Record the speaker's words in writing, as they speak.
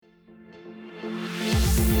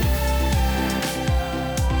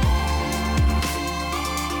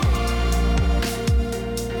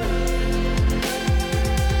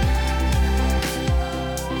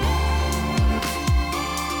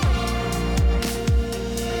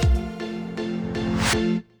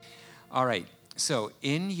All right. So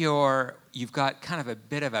you've got kind of a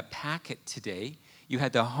bit of a packet today. You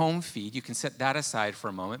had the home feed. You can set that aside for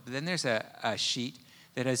a moment. But then there's a sheet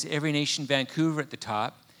that has Every Nation Vancouver at the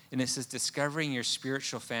top, and it says Discovering Your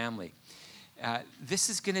Spiritual Family. This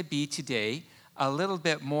is going to be today a little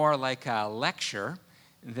bit more like a lecture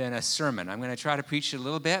than a sermon. I'm going to try to preach a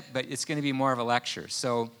little bit, but it's going to be more of a lecture.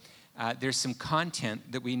 So there's some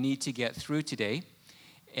content that we need to get through today,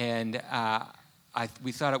 and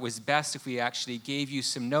we thought it was best if we actually gave you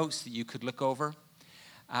some notes that you could look over.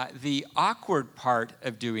 The awkward part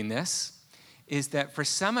of doing this is that for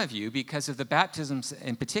some of you, because of the baptisms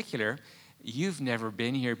in particular, you've never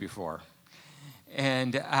been here before.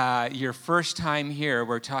 And your first time here,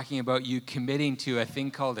 we're talking about you committing to a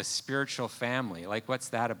thing called a spiritual family. Like, what's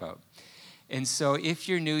that about? And so if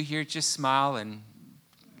you're new here, just smile and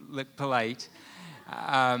look polite.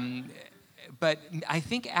 But I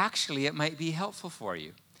think actually it might be helpful for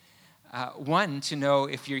you. One, to know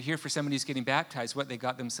if you're here for somebody who's getting baptized, what they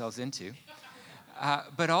got themselves into.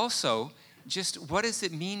 But also, just what does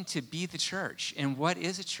it mean to be the church? And what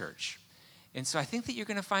is a church? And so I think that you're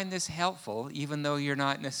going to find this helpful, even though you're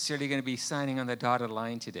not necessarily going to be signing on the dotted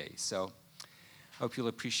line today. So I hope you'll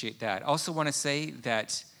appreciate that. Also want to say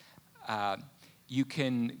that you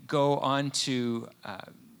can go on to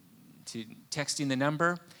texting the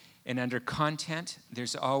number, and under content,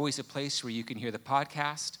 there's always a place where you can hear the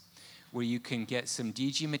podcast, where you can get some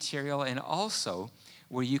DG material, and also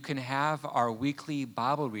where you can have our weekly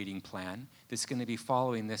Bible reading plan that's going to be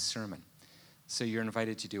following this sermon. So you're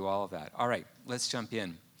invited to do all of that. All right, let's jump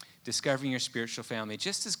in. Discovering your spiritual family.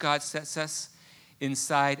 Just as God sets us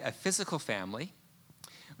inside a physical family,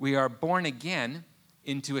 we are born again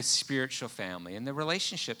into a spiritual family. And the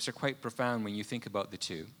relationships are quite profound when you think about the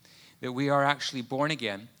two. That we are actually born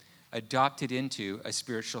again, adopted into a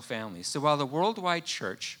spiritual family. So while the worldwide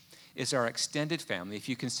church is our extended family, if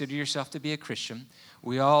you consider yourself to be a Christian,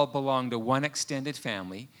 we all belong to one extended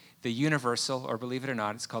family, the universal, or believe it or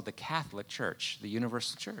not, it's called the Catholic Church, the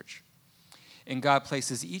universal church. And God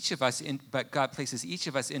places each of us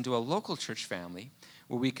into a local church family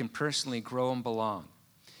where we can personally grow and belong.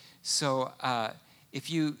 So if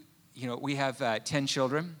we have 10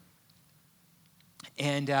 children,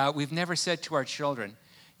 and we've never said to our children,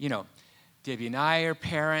 Debbie and I are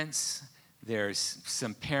parents. There's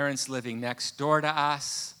some parents living next door to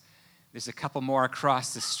us. There's a couple more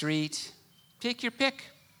across the street. Take your pick.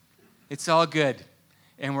 It's all good.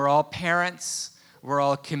 And we're all parents. We're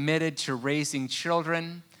all committed to raising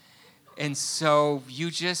children. And so you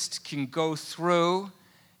just can go through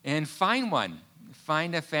and find one.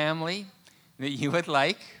 Find a family that you would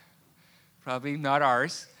like. Probably not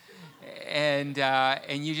ours. And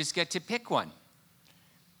you just get to pick one.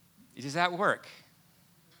 Does that work?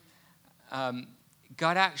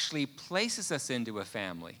 God actually places us into a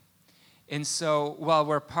family. And so while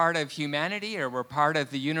we're part of humanity or we're part of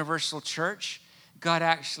the universal church, God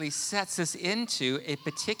actually sets us into a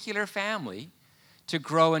particular family to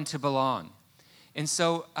grow and to belong. And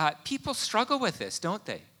so people struggle with this, don't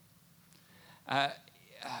they?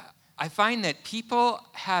 I find that people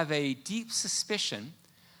have a deep suspicion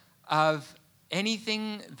of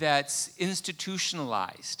anything that's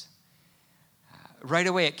institutionalized. Right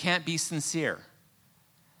away, it can't be sincere.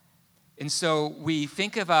 And so we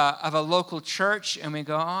think of a local church and we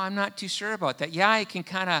go, I'm not too sure about that. Yeah, I can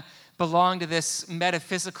kind of belong to this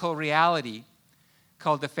metaphysical reality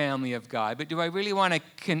called the family of God, but do I really want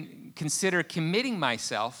to consider committing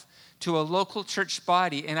myself to a local church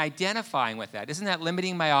body and identifying with that? Isn't that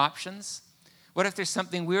limiting my options? What if there's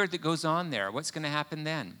something weird that goes on there? What's going to happen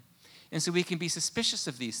then? And so we can be suspicious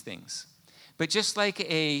of these things. But just like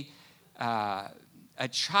a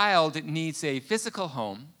child needs a physical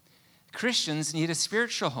home, Christians need a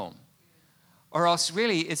spiritual home. Or else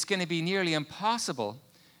really it's going to be nearly impossible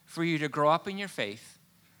for you to grow up in your faith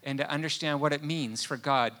and to understand what it means for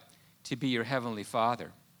God to be your heavenly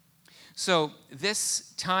Father. So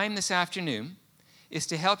this time this afternoon is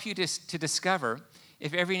to help you to discover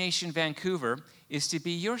if Every Nation Vancouver is to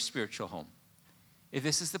be your spiritual home. If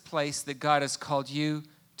this is the place that God has called you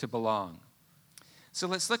to belong. So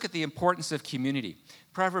let's look at the importance of community.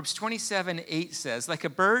 Proverbs 27:8 says, like a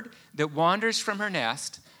bird that wanders from her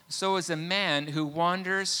nest, so is a man who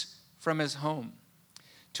wanders from his home.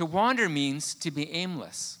 To wander means to be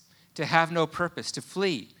aimless, to have no purpose, to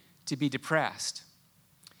flee, to be depressed.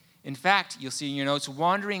 In fact, you'll see in your notes,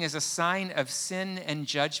 wandering is a sign of sin and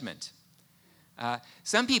judgment.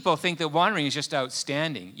 Some people think that wandering is just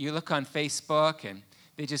outstanding. You look on Facebook and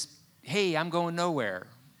they just, hey, I'm going nowhere.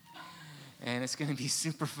 And it's going to be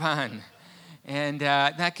super fun. And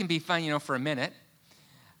that can be fun, for a minute.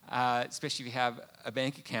 especially if you have a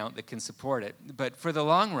bank account that can support it. But for the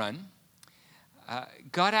long run,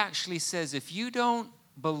 God actually says if you don't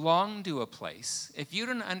belong to a place, if you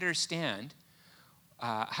don't understand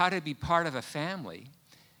how to be part of a family,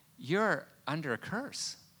 you're under a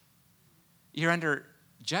curse. You're under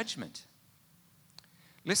judgment.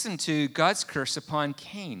 Listen to God's curse upon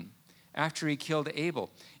Cain after he killed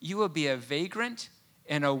Abel. You will be a vagrant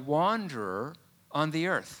and a wanderer on the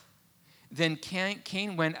earth. Then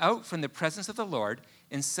Cain went out from the presence of the Lord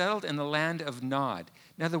and settled in the land of Nod.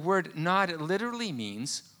 Now the word Nod literally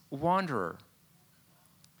means wanderer.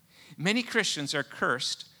 Many Christians are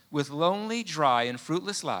cursed with lonely, dry, and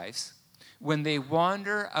fruitless lives when they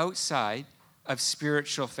wander outside of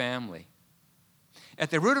spiritual family. At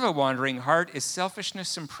the root of a wandering heart is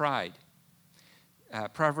selfishness and pride.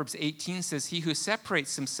 Proverbs 18 says, "He who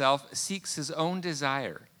separates himself seeks his own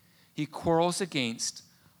desire. He quarrels against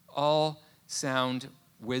all sound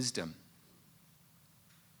wisdom."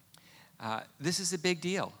 This is a big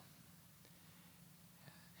deal.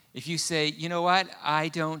 If you say, you know what, I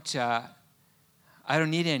don't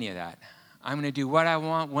need any of that. I'm going to do what I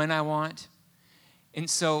want, when I want. And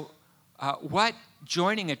so what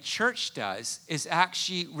joining a church does is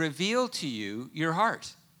actually reveal to you your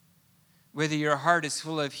heart, whether your heart is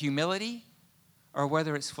full of humility or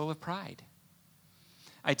whether it's full of pride.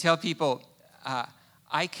 I tell people,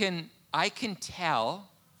 I can tell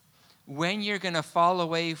when you're going to fall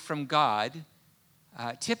away from God,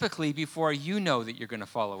 typically before you know that you're going to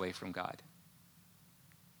fall away from God.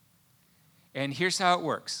 And here's how it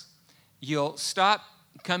works. You'll stop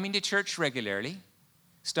coming to church regularly,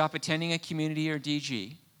 stop attending a community or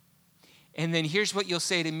DG, and then here's what you'll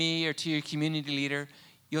say to me or to your community leader.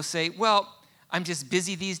 You'll say, well, I'm just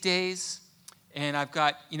busy these days, and I've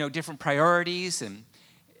got, different priorities,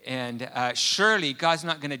 and surely God's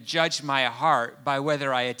not going to judge my heart by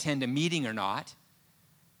whether I attend a meeting or not.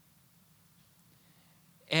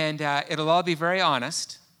 And it'll all be very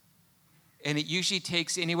honest, and it usually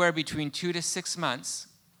takes anywhere between 2 to 6 months.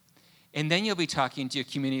 And then you'll be talking to your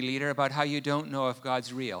community leader about how you don't know if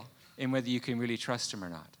God's real and whether you can really trust him or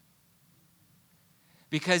not.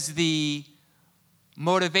 Because the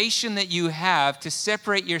motivation that you have to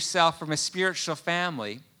separate yourself from a spiritual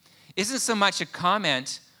family isn't so much a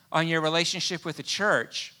comment on your relationship with the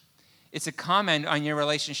church, it's a comment on your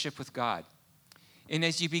relationship with God. And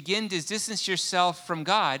as you begin to distance yourself from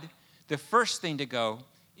God, the first thing to go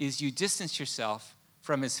is you distance yourself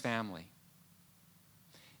from his family.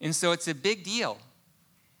 And so it's a big deal.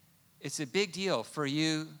 It's a big deal for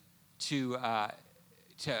you to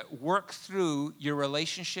work through your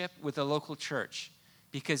relationship with a local church.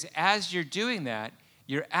 Because as you're doing that,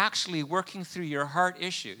 you're actually working through your heart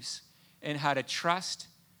issues and how to trust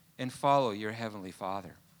and follow your Heavenly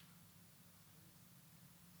Father.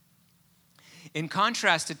 In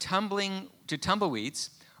contrast to tumbleweeds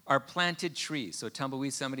are planted trees. So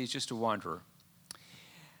tumbleweed, somebody is just a wanderer.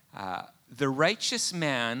 The righteous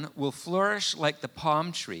man will flourish like the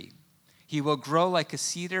palm tree. He will grow like a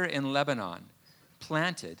cedar in Lebanon,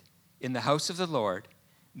 planted in the house of the Lord.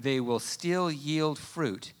 They will still yield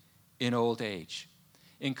fruit in old age.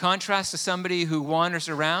 In contrast to somebody who wanders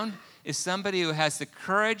around is somebody who has the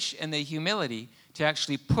courage and the humility to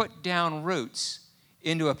actually put down roots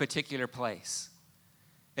into a particular place.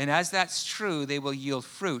 And as that's true, they will yield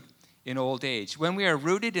fruit in old age. When we are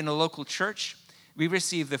rooted in a local church, we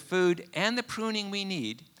receive the food and the pruning we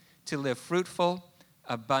need to live fruitful,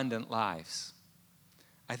 abundant lives.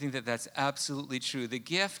 I think that that's absolutely true. The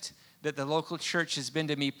gift that the local church has been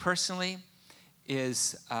to me personally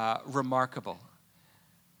is remarkable.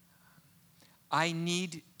 I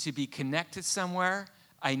need to be connected somewhere.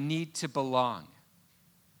 I need to belong.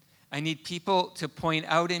 I need people to point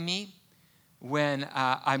out in me when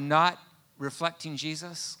I'm not reflecting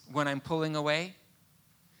Jesus, when I'm pulling away,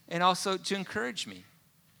 and also to encourage me.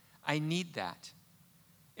 I need that.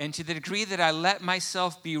 And to the degree that I let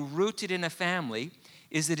myself be rooted in a family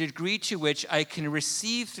is the degree to which I can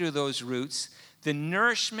receive through those roots the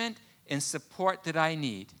nourishment and support that I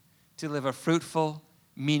need to live a fruitful,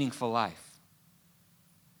 meaningful life.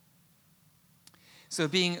 So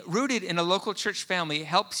being rooted in a local church family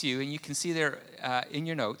helps you, and you can see there in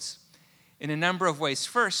your notes, in a number of ways.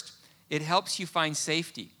 First, it helps you find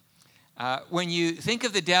safety. When you think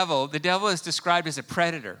of the devil is described as a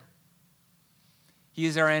predator. He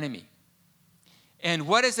is our enemy. And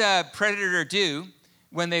what does a predator do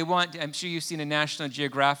when they want, I'm sure you've seen a National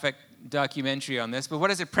Geographic documentary on this, but what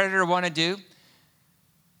does a predator want to do?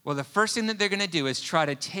 Well, the first thing that they're going to do is try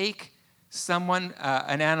to take someone,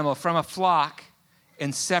 an animal from a flock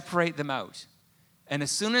and separate them out. And as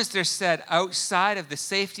soon as they're set outside of the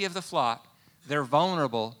safety of the flock, they're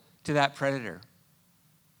vulnerable to that predator.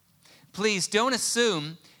 Please don't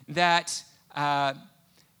assume that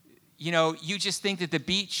you just think that the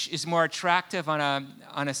beach is more attractive on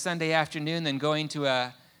a Sunday afternoon than going to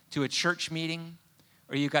a church meeting,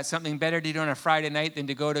 or you've got something better to do on a Friday night than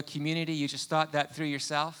to go to a community. You just thought that through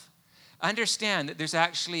yourself. Understand that there's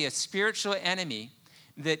actually a spiritual enemy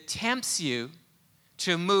that tempts you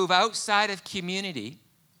to move outside of community,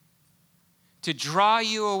 to draw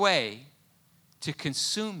you away, to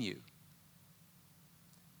consume you.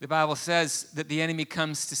 The Bible says that the enemy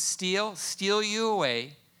comes to steal you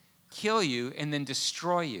away, kill you, and then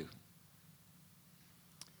destroy you.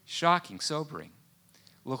 Shocking, sobering.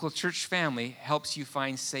 Local church family helps you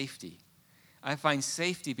find safety. I find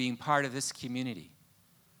safety being part of this community.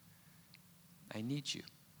 I need you.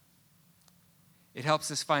 It helps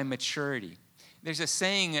us find maturity. There's a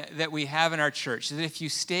saying that we have in our church that if you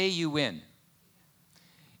stay, you win.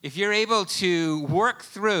 If you're able to work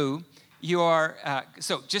through your,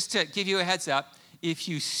 so just to give you a heads up, if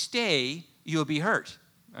you stay, you'll be hurt.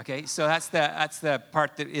 Okay, so that's the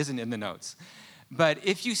part that isn't in the notes. But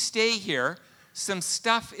if you stay here, some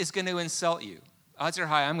stuff is going to insult you. Odds are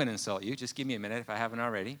high I'm going to insult you. Just give me a minute if I haven't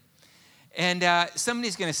already. And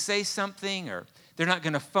somebody's going to say something, or they're not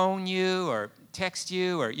going to phone you or text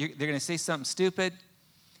you, or they're going to say something stupid.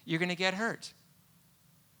 You're going to get hurt.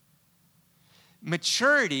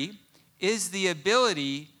 Maturity is the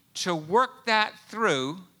ability to work that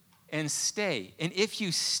through and stay. And if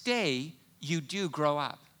you stay, you do grow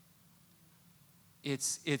up.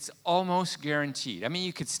 It's almost guaranteed. I mean,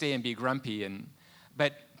 you could stay and be grumpy,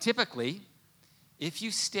 but typically, if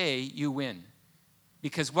you stay, you win.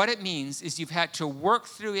 Because what it means is you've had to work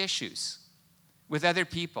through issues with other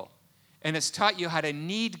people. And it's taught you how to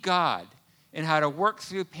need God and how to work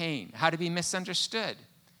through pain, how to be misunderstood,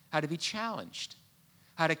 how to be challenged,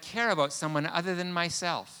 how to care about someone other than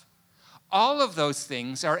myself. All of those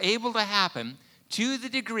things are able to happen to the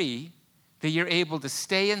degree that you're able to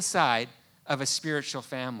stay inside of a spiritual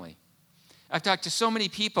family. I've talked to so many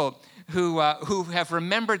people who have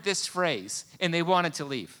remembered this phrase and they wanted to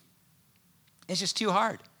leave. It's just too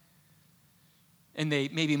hard. And they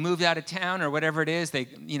maybe moved out of town or whatever it is.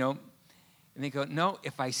 And they go, no,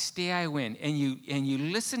 if I stay, I win. And you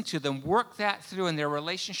listen to them work that through in their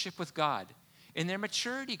relationship with God, and their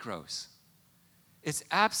maturity grows. It's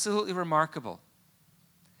absolutely remarkable.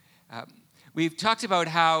 We've talked about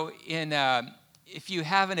how if you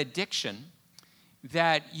have an addiction,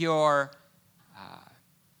 that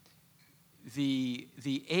the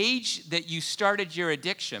age that you started your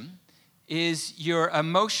addiction is your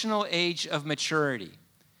emotional age of maturity.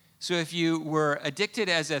 So if you were addicted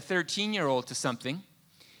as a 13-year-old to something,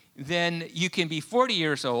 then you can be 40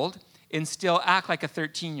 years old and still act like a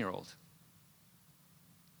 13-year-old.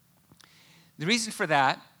 The reason for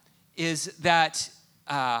that is that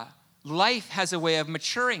life has a way of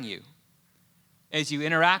maturing you. As you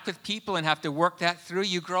interact with people and have to work that through,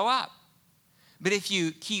 you grow up. But if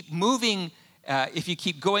you keep moving, if you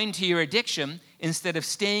keep going to your addiction, instead of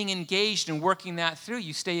staying engaged and working that through,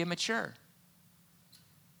 you stay immature.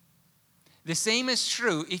 The same is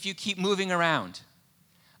true if you keep moving around.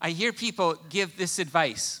 I hear people give this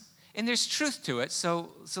advice, and there's truth to it, so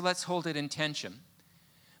let's hold it in tension.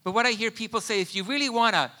 But what I hear people say, if you really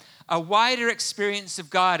want a wider experience of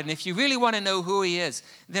God, and if you really want to know who He is,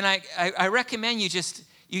 then I recommend you just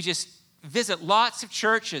visit lots of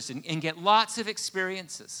churches and get lots of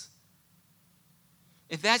experiences.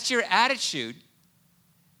 If that's your attitude,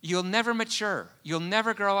 you'll never mature. You'll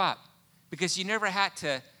never grow up because you never had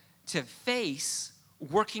to face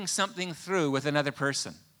working something through with another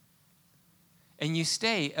person. And you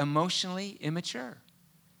stay emotionally immature.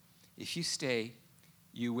 If you stay,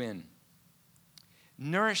 you win.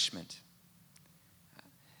 Nourishment.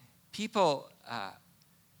 People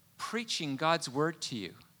preaching God's word to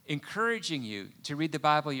you, encouraging you to read the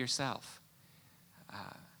Bible yourself,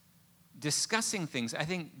 discussing things. I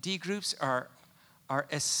think D groups are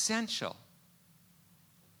essential.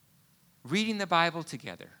 Reading the Bible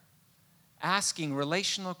together, asking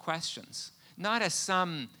relational questions, not as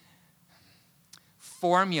some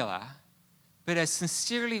formula, but as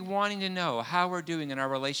sincerely wanting to know how we're doing in our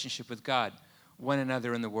relationship with God, one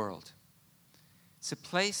another, in the world. It's a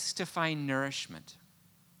place to find nourishment.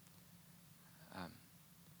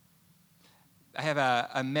 I have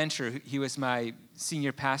a mentor. He was my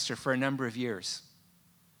senior pastor for a number of years.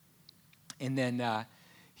 And then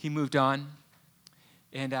he moved on.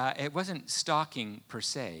 And it wasn't stalking per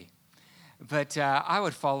se, but I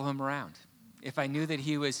would follow him around. If I knew that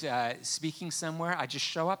he was speaking somewhere, I'd just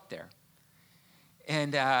show up there.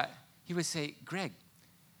 And he would say, Greg,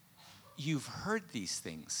 you've heard these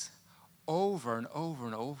things over and over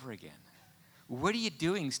and over again. What are you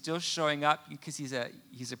doing still showing up? Because he's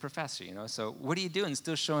a professor, so what are you doing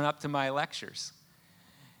still showing up to my lectures?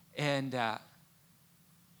 And I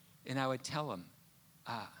would tell him,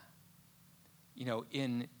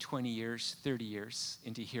 in 20 years, 30 years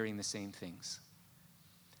into hearing the same things,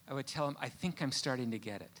 I would tell him, I think I'm starting to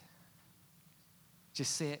get it.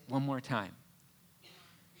 Just say it one more time.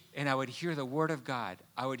 And I would hear the word of God.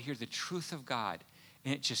 I would hear the truth of God.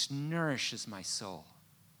 And it just nourishes my soul.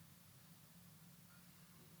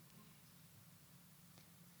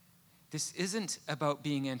 This isn't about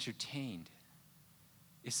being entertained.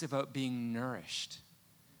 It's about being nourished,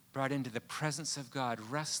 brought into the presence of God,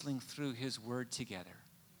 wrestling through his word together.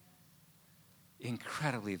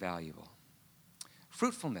 Incredibly valuable.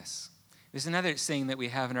 Fruitfulness. There's another saying that we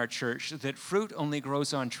have in our church, that fruit only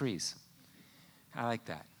grows on trees. I like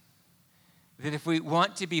that. That if we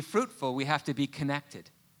want to be fruitful, we have to be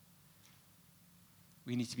connected.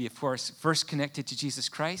 We need to be, of course, first connected to Jesus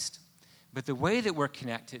Christ, but the way that we're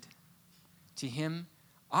connected to him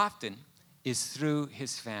often is through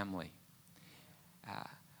his family.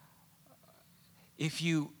 If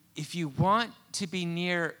you want to be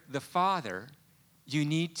near the Father, you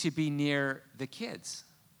need to be near the kids,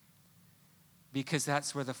 because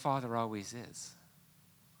that's where the Father always is.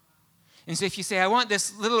 And so if you say, I want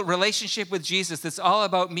this little relationship with Jesus that's all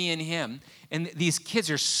about me and him, and these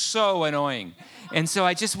kids are so annoying, and so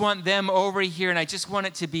I just want them over here and I just want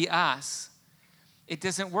it to be us, it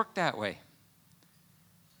doesn't work that way.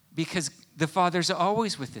 Because the Father's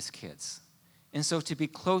always with his kids. And so to be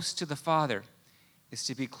close to the Father is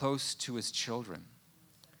to be close to his children.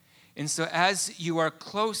 And so as you are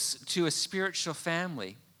close to a spiritual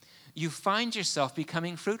family, you find yourself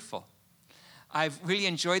becoming fruitful. I've really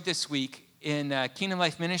enjoyed this week in Kingdom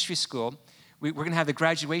Life Ministry School. We're going to have the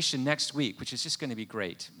graduation next week, which is just going to be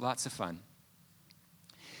great. Lots of fun.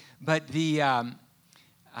 But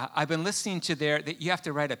I've been listening to that you have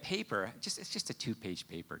to write a paper. It's just a 2-page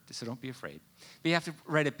paper, so don't be afraid. But you have to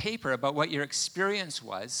write a paper about what your experience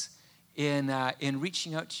was in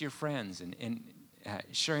reaching out to your friends and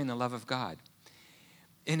sharing the love of God.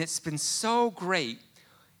 And it's been so great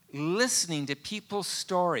listening to people's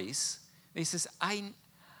stories. He says,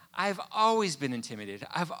 I've always been intimidated.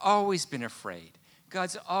 I've always been afraid.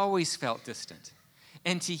 God's always felt distant.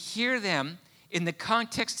 And to hear them in the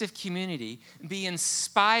context of community, be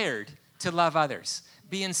inspired to love others,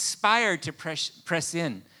 be inspired to press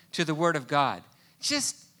in to the Word of God.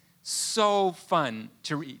 Just so fun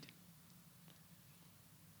to read.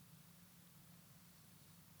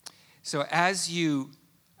 So as you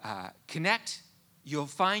connect, you'll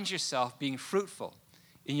find yourself being fruitful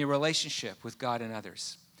in your relationship with God and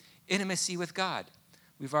others. Intimacy with God.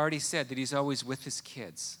 We've already said that he's always with his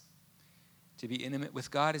kids. To be intimate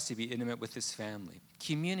with God is to be intimate with his family.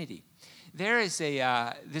 Community. There's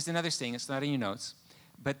another saying, it's not in your notes,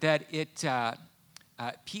 but that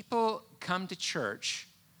people come to church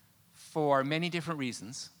for many different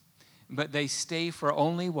reasons, but they stay for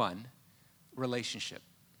only one: relationship.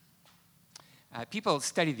 People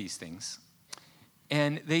study these things,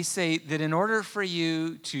 and they say that in order for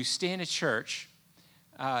you to stay in a church,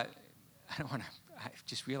 I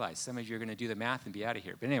just realized some of you are going to do the math and be out of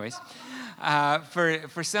here. But anyways,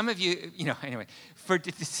 for some of you,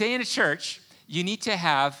 to stay in a church, you need to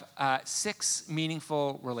have 6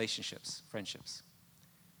 meaningful relationships, friendships,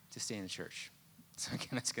 to stay in a church. So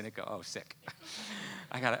again, it's going to go, sick.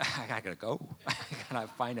 I gotta go. I gotta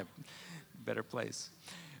find a better place.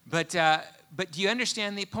 But do you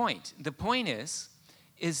understand the point? The point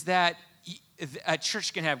is that a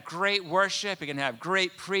church can have great worship, it can have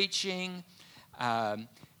great preaching,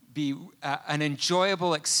 be an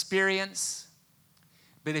enjoyable experience.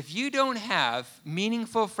 But if you don't have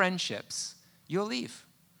meaningful friendships, you'll leave.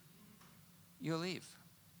 You'll leave.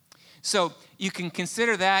 So you can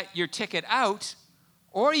consider that your ticket out,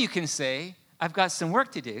 or you can say, I've got some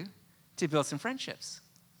work to do to build some friendships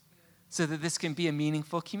so that this can be a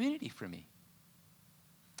meaningful community for me.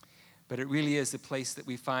 But it really is a place that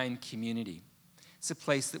we find community. It's a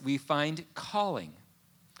place that we find calling.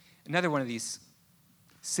 Another one of these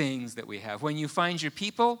sayings that we have: when you find your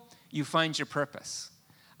people, you find your purpose.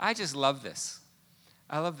 I just love this.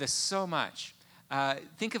 I love this so much.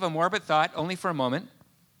 Think of a morbid thought, only for a moment.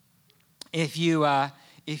 If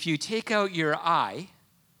you take out your eye,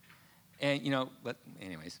 and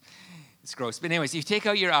anyways, it's gross. But anyways, you take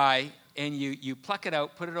out your eye and you pluck it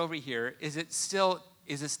out, put it over here. Is it still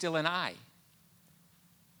an eye?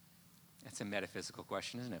 That's a metaphysical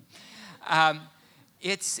question, isn't it?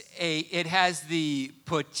 it has the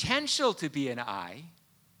potential to be an eye,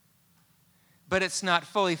 but it's not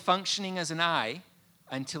fully functioning as an eye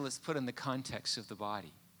until it's put in the context of the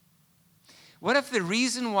body. What if the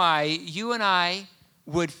reason why you and I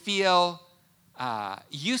would feel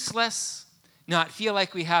useless, not feel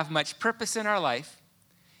like we have much purpose in our life,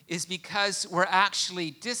 is because we're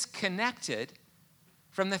actually disconnected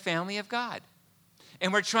from the family of God.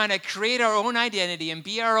 And we're trying to create our own identity and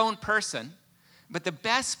be our own person, but the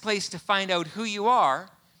best place to find out who you are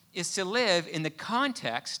is to live in the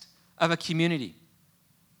context of a community.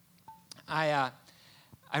 I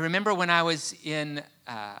remember when I was in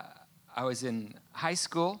high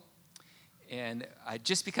school, and I'd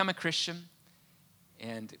just become a Christian,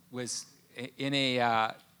 and was in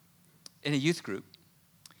a youth group.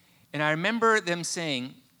 And I remember them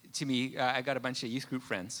saying to me, I got a bunch of youth group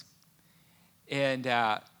friends, and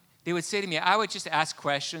they would say to me, I would just ask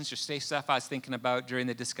questions or say stuff I was thinking about during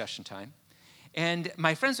the discussion time. And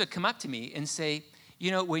my friends would come up to me and say,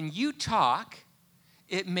 when you talk,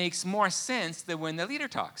 it makes more sense than when the leader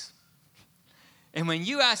talks. And when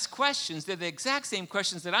you ask questions, they're the exact same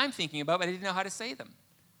questions that I'm thinking about, but I didn't know how to say them.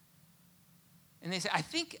 And they say, I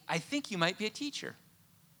think you might be a teacher.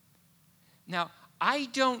 Now, I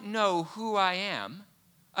don't know who I am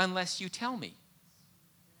unless you tell me.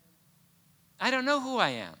 I don't know who I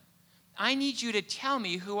am. I need you to tell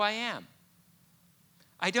me who I am.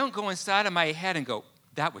 I don't go inside of my head and go,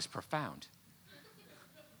 that was profound.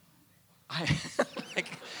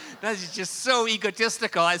 That's just so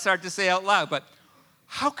egotistical, I start to say out loud, but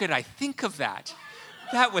how could I think of that?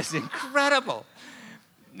 That was incredible.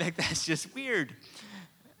 That's just weird.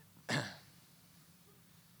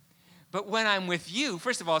 But when I'm with you,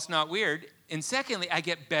 first of all, it's not weird. And secondly, I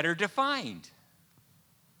get better defined.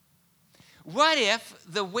 What if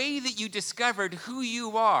the way that you discovered who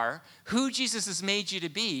you are, who Jesus has made you to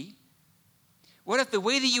be, what if the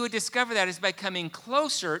way that you would discover that is by coming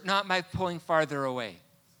closer, not by pulling farther away?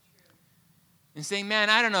 And saying, man,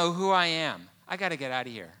 I don't know who I am. I got to get out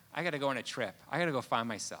of here. I got to go on a trip. I got to go find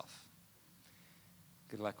myself.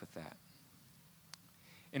 Good luck with that.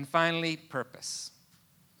 And finally, purpose.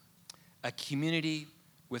 A community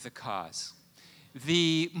with a cause.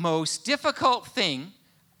 The most difficult thing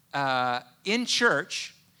in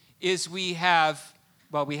church is we have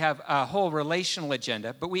a whole relational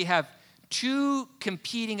agenda, but we have two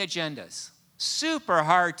competing agendas. Super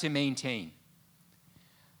hard to maintain.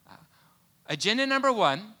 Agenda number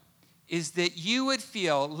one is that you would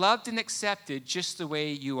feel loved and accepted just the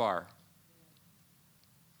way you are.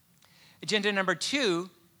 Agenda number two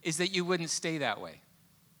is that you wouldn't stay that way.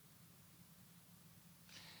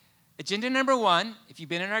 Agenda number one, if you've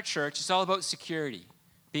been in our church, it's all about security.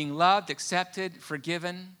 Being loved, accepted,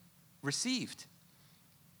 forgiven, received.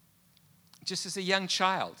 Just as a young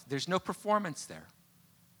child, there's no performance there.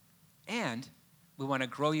 And we want to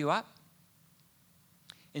grow you up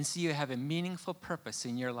and see you have a meaningful purpose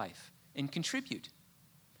in your life and contribute.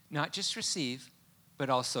 Not just receive, but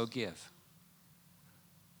also give.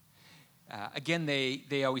 Again,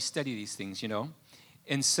 they always study these things,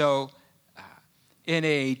 And so in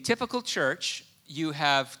a typical church, you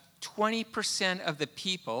have 20% of the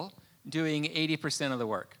people doing 80% of the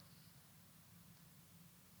work.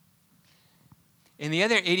 And the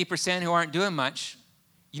other 80% who aren't doing much,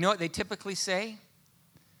 you know what they typically say?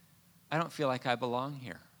 I don't feel like I belong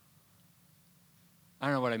here. I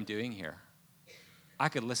don't know what I'm doing here. I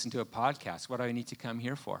could listen to a podcast. What do I need to come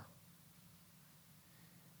here for?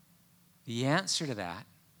 The answer to that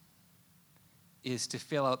is to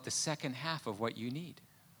fill out the second half of what you need.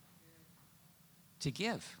 To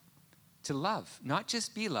give, to love, not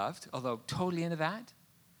just be loved, although totally into that,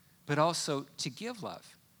 but also to give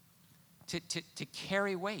love, to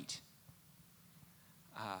carry weight.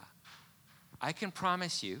 I can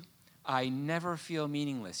promise you, I never feel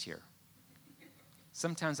meaningless here.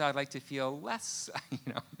 Sometimes I'd like to feel less,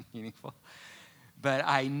 meaningful. But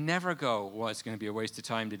I never go, well, it's going to be a waste of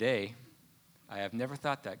time today. I have never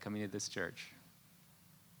thought that coming to this church.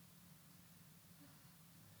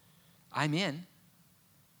 I'm in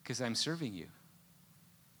because I'm serving you.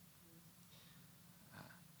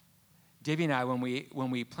 Debbie and I, when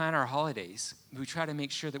we plan our holidays, we try to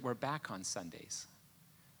make sure that we're back on Sundays.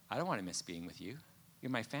 I don't want to miss being with you.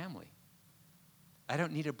 You're my family. I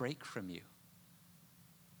don't need a break from you.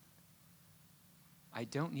 I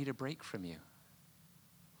don't need a break from you.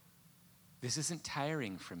 This isn't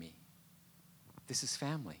tiring for me. This is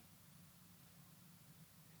family.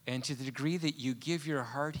 And to the degree that you give your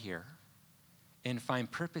heart here and find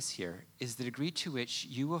purpose here is the degree to which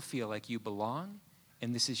you will feel like you belong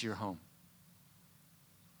and this is your home.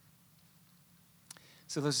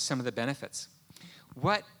 So those are some of the benefits.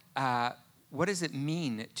 What does it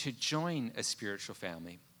mean to join a spiritual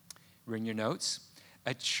family? We're in your notes.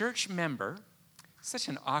 A church member, such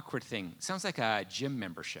an awkward thing. Sounds like a gym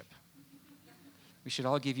membership. We should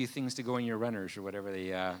all give you things to go in your runners or whatever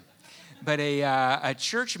they... But a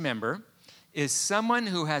church member is someone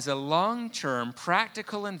who has a long-term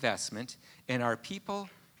practical investment in our people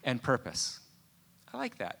and purpose. I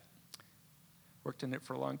like that. Worked on it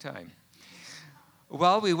for a long time.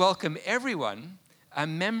 While we welcome everyone, a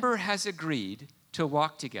member has agreed to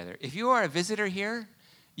walk together. If you are a visitor here,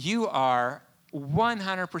 you are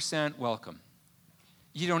 100% welcome.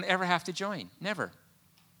 You don't ever have to join, never.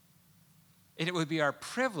 And it would be our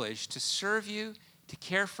privilege to serve you, to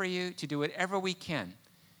care for you, to do whatever we can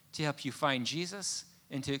to help you find Jesus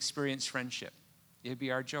and to experience friendship. It would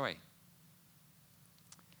be our joy.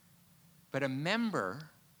 But a member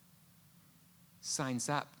signs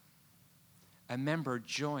up. A member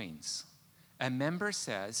joins. A member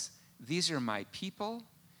says, these are my people,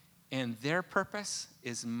 and their purpose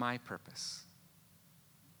is my purpose.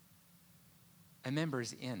 A member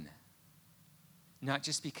is in. Not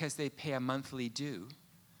just because they pay a monthly due,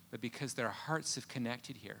 but because their hearts have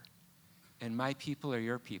connected here. And my people are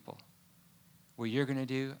your people. What you're going to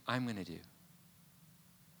do, I'm going to do.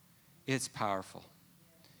 It's powerful.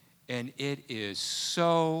 And it is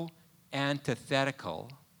so antithetical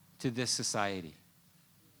to this society.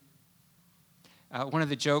 One of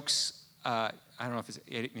the jokes, I don't know if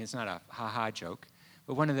it's not a ha-ha joke,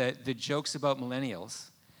 but one of the jokes about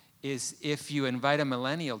millennials is if you invite a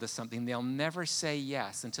millennial to something, they'll never say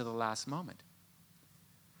yes until the last moment.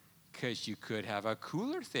 Because you could have a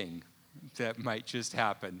cooler thing that might just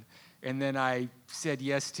happen. And then I said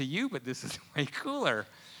yes to you, but this is way cooler.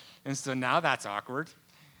 And so now that's awkward.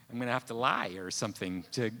 I'm going to have to lie or something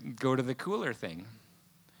to go to the cooler thing.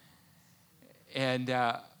 And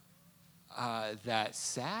that's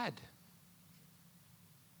sad.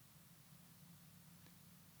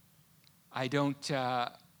 I don't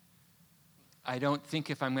think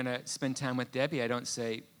if I'm going to spend time with Debbie, I don't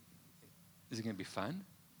say, is it going to be fun?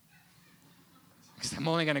 Because I'm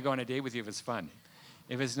only going to go on a date with you if it's fun.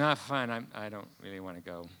 If it's not fun, I don't really want to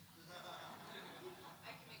go.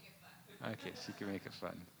 I can make it fun. Okay, she can make it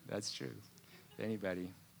fun. That's true.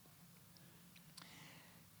 Anybody.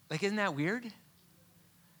 Like, isn't that weird?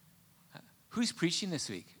 Who's preaching this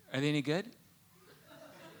week? Are they any good?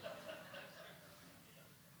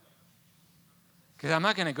 Because I'm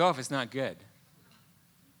not going to go if it's not good.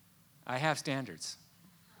 I have standards.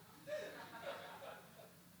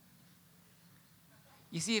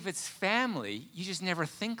 You see, if it's family, you just never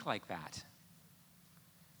think like that.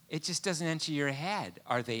 It just doesn't enter your head.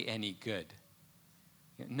 Are they any good?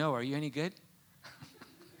 No, are you any good?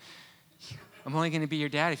 I'm only going to be your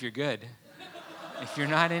dad if you're good. If you're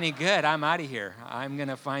not any good, I'm out of here. I'm going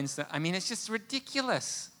to find some. I mean, it's just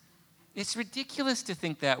ridiculous. It's ridiculous to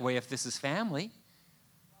think that way if this is family.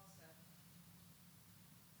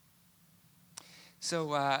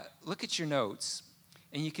 So look at your notes,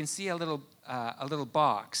 and you can see a little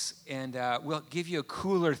box, and we'll give you a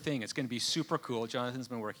cooler thing. It's going to be super cool. Jonathan's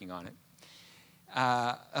been working on it.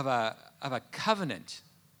 Of a covenant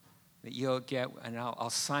that you'll get, and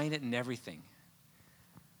I'll sign it and everything.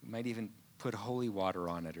 We might even put holy water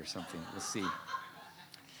on it or something. We'll see.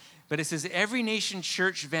 But it says, Every Nation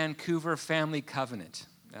Church Vancouver Family Covenant.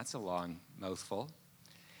 That's a long mouthful.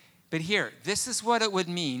 But here, this is what it would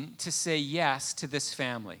mean to say yes to this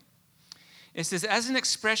family. It says, as an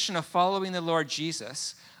expression of following the Lord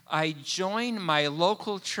Jesus, I join my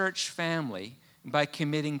local church family by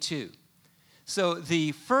committing to. So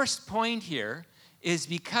the first point here is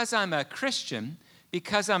because I'm a Christian,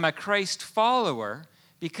 because I'm a Christ follower,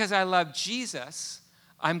 because I love Jesus,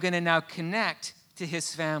 I'm going to now connect to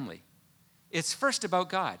his family. It's first about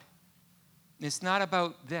God. It's not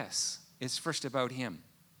about this. It's first about him.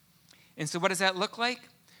 And so what does that look like?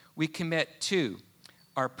 We commit to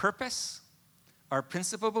our purpose, our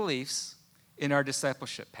principal beliefs, in our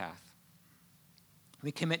discipleship path.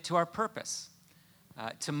 We commit to our purpose,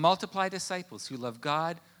 to multiply disciples who love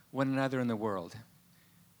God, one another, in the world.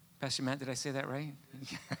 Pastor Matt, did I say that right?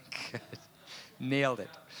 Good. Nailed it.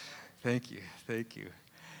 Thank you.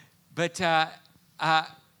 But that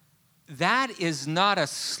is not a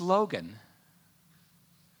slogan.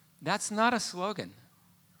 That's not a slogan.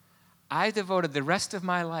 I devoted the rest of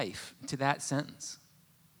my life to that sentence.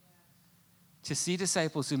 To see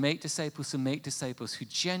disciples who make disciples who make disciples who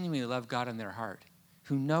genuinely love God in their heart,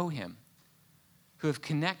 who know him, who have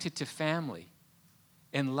connected to family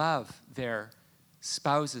and love their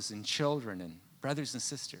spouses and children and brothers and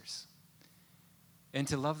sisters, and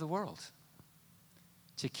to love the world.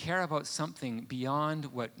 to care about something beyond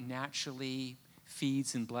what naturally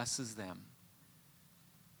feeds and blesses them,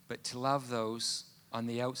 but to love those on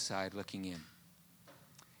the outside looking in.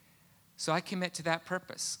 So I commit to that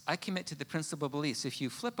purpose. I commit to the principal beliefs. If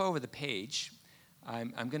you flip over the page,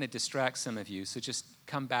 I'm going to distract some of you, so just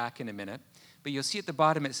come back in a minute. But you'll see at the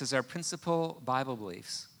bottom it says our principal Bible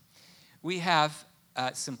beliefs. We have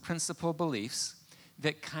some principal beliefs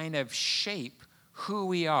that kind of shape who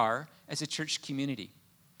we are as a church community.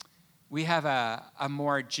 We have a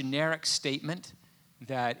more generic statement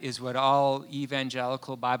that is what all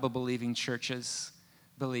evangelical Bible-believing churches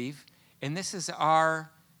believe. And this is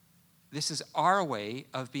our way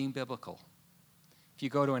of being biblical. If you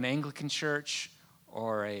go to an Anglican church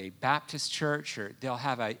or a Baptist church, or they'll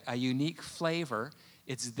have a unique flavor.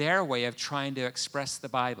 It's their way of trying to express the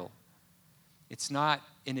Bible. It's not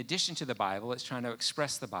in addition to the Bible, it's trying to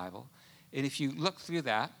express the Bible. And if you look through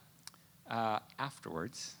that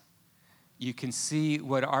afterwards, you can see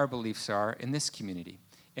what our beliefs are in this community.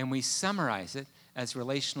 And we summarize it as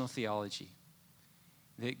relational theology.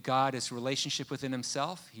 That God is relationship within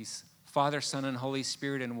himself. He's Father, Son, and Holy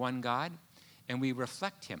Spirit in one God, and we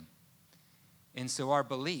reflect him. And so our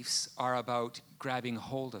beliefs are about grabbing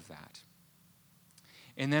hold of that.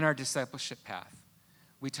 And then our discipleship path.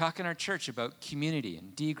 We talk in our church about community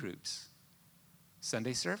and D groups,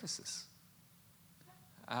 Sunday services.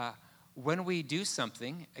 When we do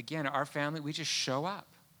something, again, our family, we just show up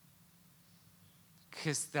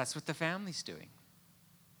because that's what the family's doing.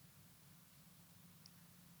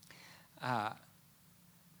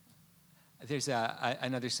 There's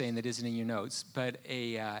another saying that isn't in your notes, but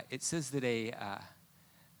it says that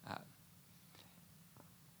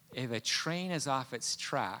if a train is off its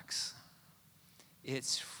tracks,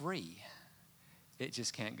 it's free. It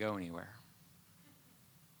just can't go anywhere.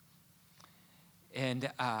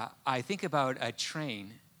 And I think about a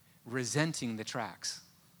train resenting the tracks,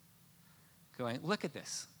 going, look at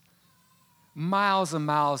this. Miles and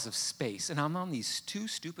miles of space, and I'm on these two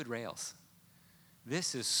stupid rails.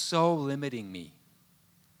 This is so limiting me.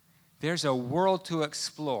 There's a world to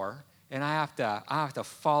explore, and I have to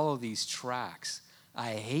follow these tracks.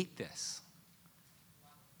 I hate this.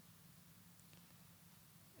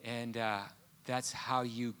 And that's how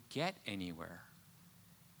you get anywhere,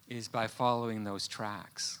 is by following those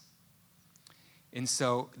tracks. And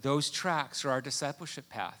so those tracks are our discipleship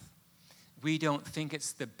path. We don't think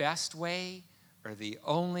it's the best way or the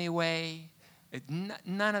only way.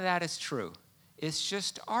 None of that is true. It's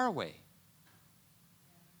just our way.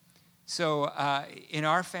 So in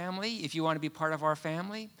our family, if you want to be part of our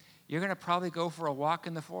family, you're going to probably go for a walk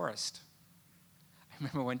in the forest. I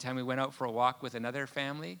remember one time we went out for a walk with another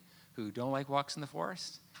family who don't like walks in the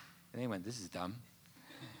forest. And they went, this is dumb.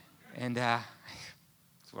 And that's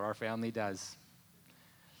what our family does.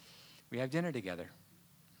 We have dinner together.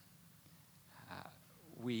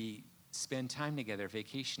 We spend time together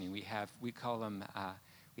vacationing. We call them,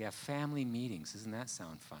 we have family meetings. Doesn't that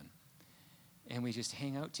sound fun? And we just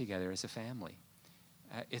hang out together as a family.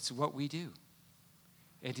 It's what we do.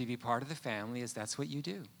 And to be part of the family that's what you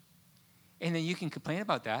do. And then you can complain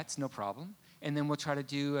about that. It's no problem. And then we'll try to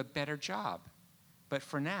do a better job. But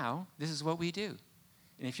for now, this is what we do.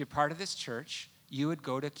 And if you're part of this church, you would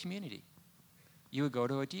go to community. You would go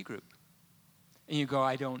to a D group. And you go,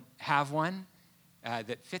 I don't have one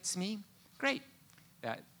that fits me. Great.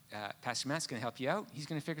 Pastor Matt's going to help you out. He's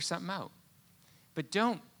going to figure something out. But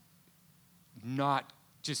don't not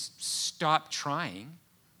just stop trying.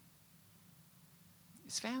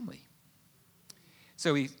 It's family.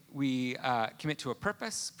 So we commit to a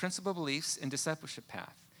purpose, principal beliefs, and discipleship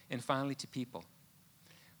path. And finally, to people.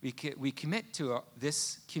 We commit to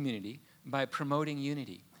this community by promoting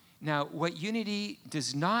unity. Now, what unity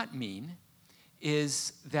does not mean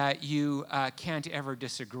is that you can't ever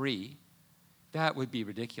disagree. That would be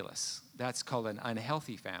ridiculous. That's called an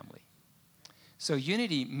unhealthy family. So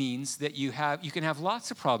unity means that you can have lots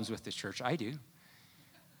of problems with the church. I do.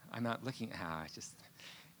 I'm not looking. I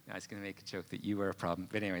was going to make a joke that you were a problem.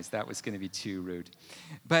 But anyways, that was going to be too rude.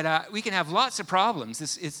 But we can have lots of problems.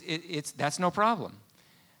 That's no problem.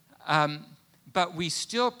 But we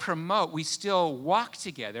still promote, we still walk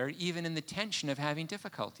together, even in the tension of having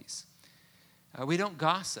difficulties. We don't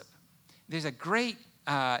gossip. There's a great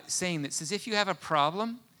saying that says, if you have a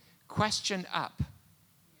problem, question up.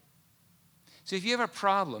 So if you have a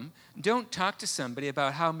problem, don't talk to somebody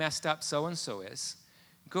about how messed up so-and-so is.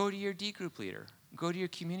 Go to your D group leader. Go to your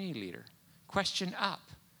community leader. Question up.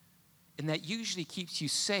 And that usually keeps you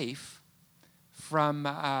safe from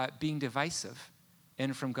being divisive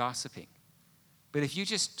and from gossiping. But if you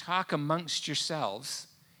just talk amongst yourselves,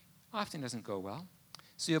 often doesn't go well.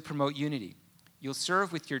 So you'll promote unity. You'll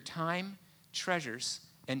serve with your time, treasures,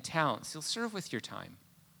 and talents. You'll serve with your time.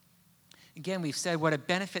 Again, we've said what a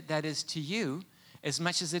benefit that is to you as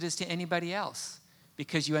much as it is to anybody else,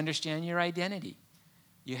 because you understand your identity.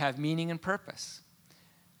 You have meaning and purpose.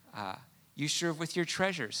 You serve with your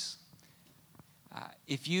treasures.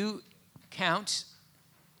 If you count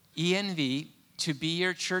ENV to be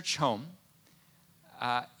your church home,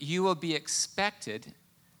 you will be expected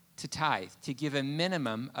to tithe, to give a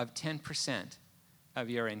minimum of 10%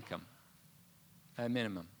 of your income. A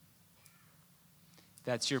minimum.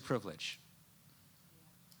 That's your privilege.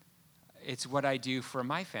 It's what I do for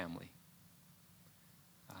my family.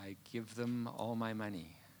 I give them all my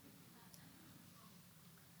money.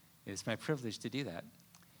 It's my privilege to do that.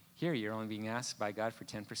 Here, you're only being asked by God for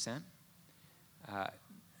 10%.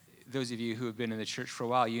 Those of you who have been in the church for a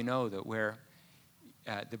while, you know that where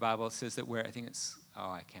the Bible says that where, I think it's,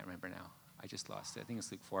 I can't remember now. I just lost it. I think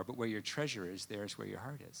it's Luke 4. But where your treasure is, there is where your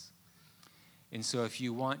heart is. And so if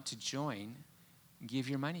you want to join, give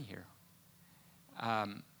your money here.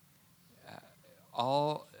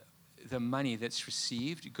 All the money that's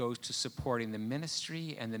received goes to supporting the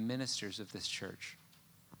ministry and the ministers of this church.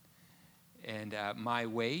 And my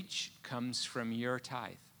wage comes from your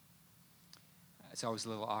tithe. It's always a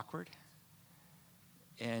little awkward.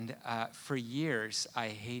 And for years, I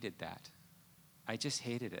hated that. I just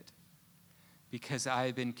hated it. Because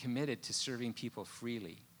I've been committed to serving people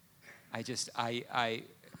freely.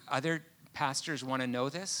 Other pastors want to know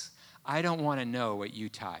this. I don't want to know what you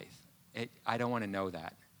tithe. I don't want to know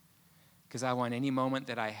that. Because I want any moment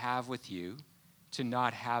that I have with you to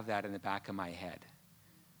not have that in the back of my head.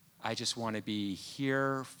 I just want to be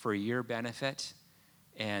here for your benefit,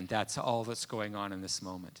 and that's all that's going on in this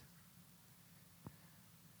moment.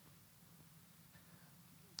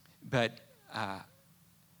 But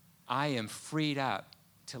I am freed up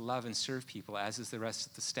to love and serve people, as is the rest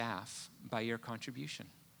of the staff, by your contribution.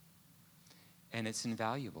 And it's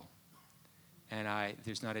invaluable. And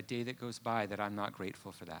there's not a day that goes by that I'm not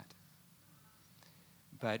grateful for that.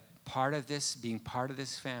 But part of this, being part of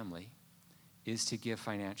this family, is to give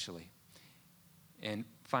financially. And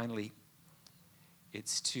finally,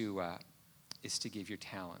 it's to give your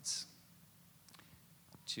talents.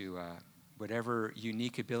 To whatever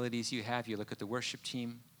unique abilities you have. You look at the worship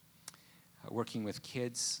team, working with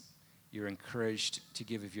kids, you're encouraged to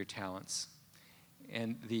give of your talents.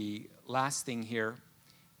 And the last thing here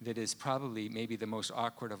that is probably maybe the most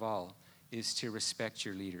awkward of all is to respect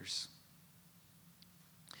your leaders.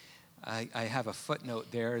 I have a footnote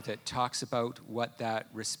there that talks about what that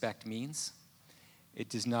respect means. It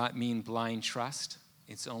does not mean blind trust.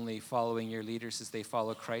 It's only following your leaders as they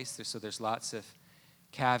follow Christ. So there's lots of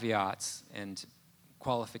caveats and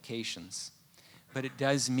qualifications. But it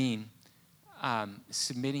does mean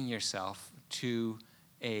submitting yourself to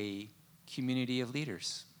a community of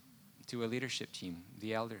leaders, to a leadership team,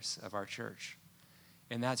 the elders of our church.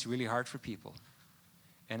 And that's really hard for people.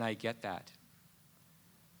 And I get that.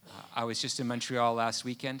 I was just in Montreal last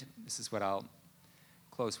weekend. This is what I'll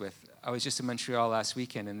close with. I was just in Montreal last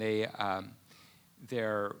weekend, and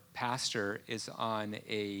their pastor is on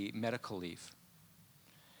a medical leave.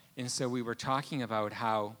 And so we were talking about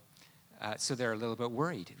how, so they're a little bit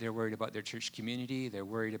worried. They're worried about their church community. They're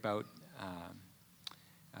worried about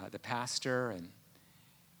the pastor.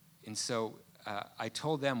 And so I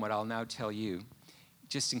told them what I'll now tell you,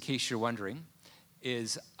 just in case you're wondering,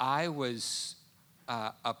 is I was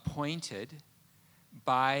appointed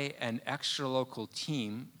by an extra local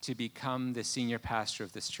team to become the senior pastor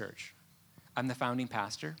of this church. I'm the founding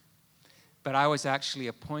pastor, but I was actually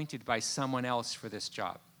appointed by someone else for this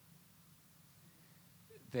job.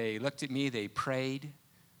 They looked at me, they prayed,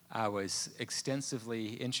 I was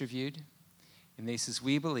extensively interviewed, and they says,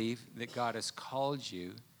 we believe that God has called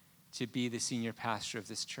you to be the senior pastor of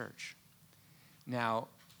this church. Now,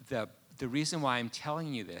 the reason why I'm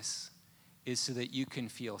telling you this is so that you can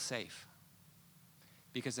feel safe.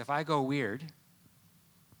 Because if I go weird,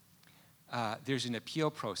 there's an appeal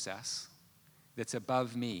process that's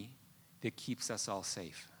above me that keeps us all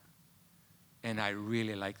safe. And I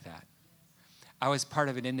really like that. I was part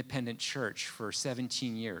of an independent church for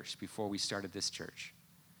 17 years before we started this church.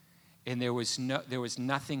 And there was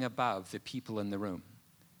nothing above the people in the room.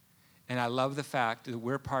 And I love the fact that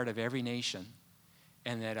we're part of every nation,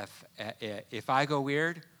 and that if I go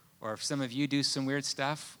weird, or if some of you do some weird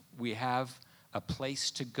stuff, we have a place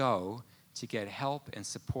to go to get help and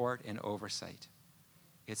support and oversight.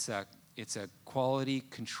 It's a quality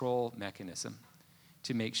control mechanism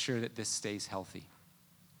to make sure that this stays healthy.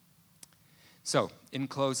 So, in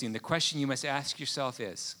closing, the question you must ask yourself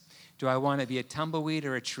is, Do I want to be a tumbleweed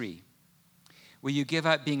or a tree? Will you give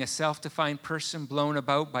up being a self-defined person blown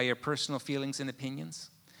about by your personal feelings and opinions?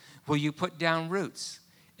 Will you put down roots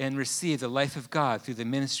and receive the life of God through the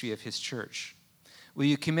ministry of his church? Will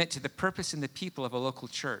you commit to the purpose and the people of a local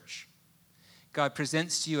church? God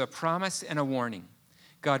presents to you a promise and a warning.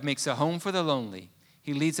 God makes a home for the lonely.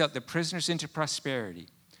 He leads out the prisoners into prosperity.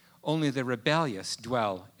 Only the rebellious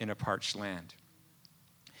dwell in a parched land.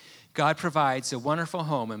 God provides a wonderful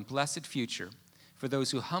home and blessed future for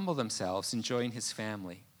those who humble themselves and join his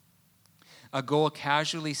family. A goal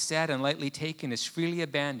casually set and lightly taken is freely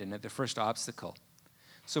abandoned at the first obstacle.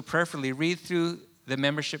 So prayerfully read through the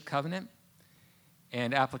membership covenant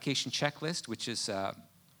and application checklist, which is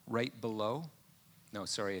right below. No,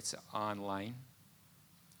 sorry, it's online.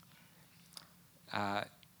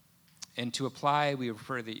 And to apply, we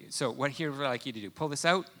refer so what here would I like you to do? Pull this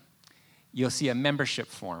out. You'll see a membership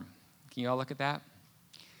form. Can you all look at that?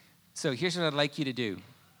 So here's what I'd like you to do.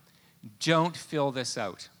 Don't fill this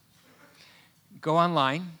out. Go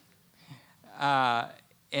online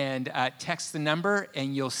and text the number,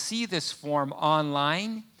 and you'll see this form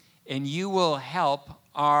online, and you will help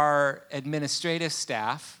our administrative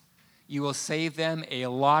staff. You will save them a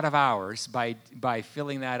lot of hours by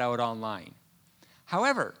filling that out online.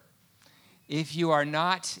 However, if you're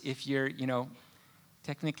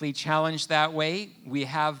technically challenged that way, we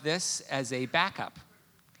have this as a backup.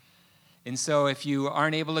 And so if you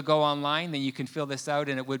aren't able to go online, then you can fill this out,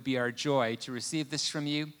 and it would be our joy to receive this from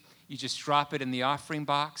you. You just drop it in the offering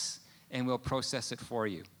box, and we'll process it for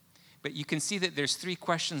you. But you can see that there's 3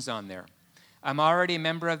 questions on there. I'm already a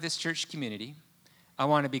member of this church community. I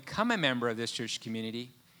want to become a member of this church community,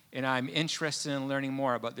 and I'm interested in learning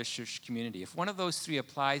more about this church community. If one of those 3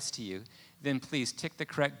 applies to you, then please tick the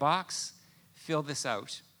correct box, fill this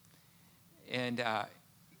out. And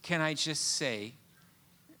can I just say,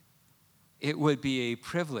 it would be a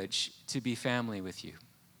privilege to be family with you.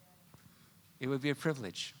 It would be a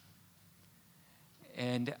privilege.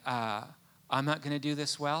 And I'm not going to do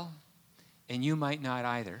this well, and you might not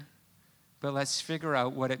either. But let's figure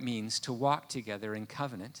out what it means to walk together in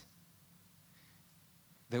covenant,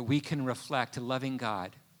 that we can reflect a loving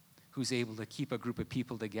God who's able to keep a group of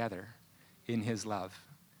people together in his love.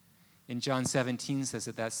 And John 17 says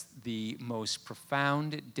that that's the most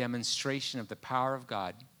profound demonstration of the power of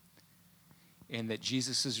God, and that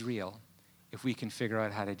Jesus is real if we can figure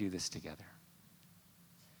out how to do this together.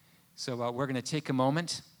 So we're going to take a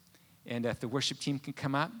moment, and if the worship team can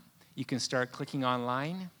come up, you can start clicking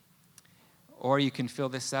online, or you can fill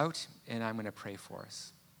this out, and I'm going to pray for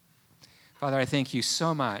us. Father, I thank you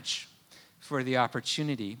so much for the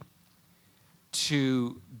opportunity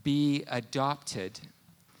to be adopted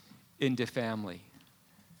into family.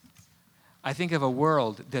 I think of a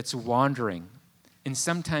world that's wandering, and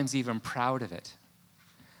sometimes even proud of it.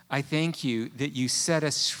 I thank you that you set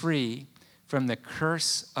us free from the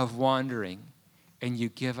curse of wandering, and you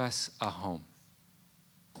give us a home.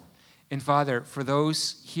 And Father, for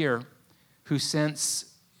those here who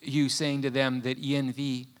sense you saying to them that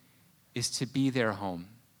ENV is to be their home,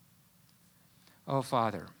 oh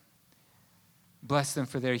Father, bless them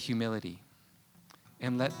for their humility,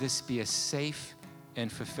 and let this be a safe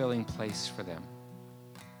and fulfilling place for them.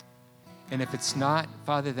 And if it's not,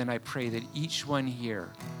 Father, then I pray that each one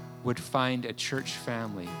here would find a church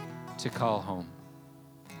family to call home.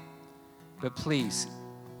 But please,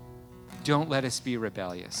 don't let us be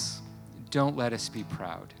rebellious. Don't let us be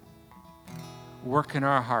proud. Work in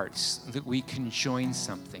our hearts that we can join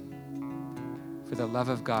something for the love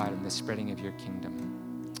of God and the spreading of your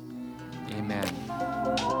kingdom. Amen.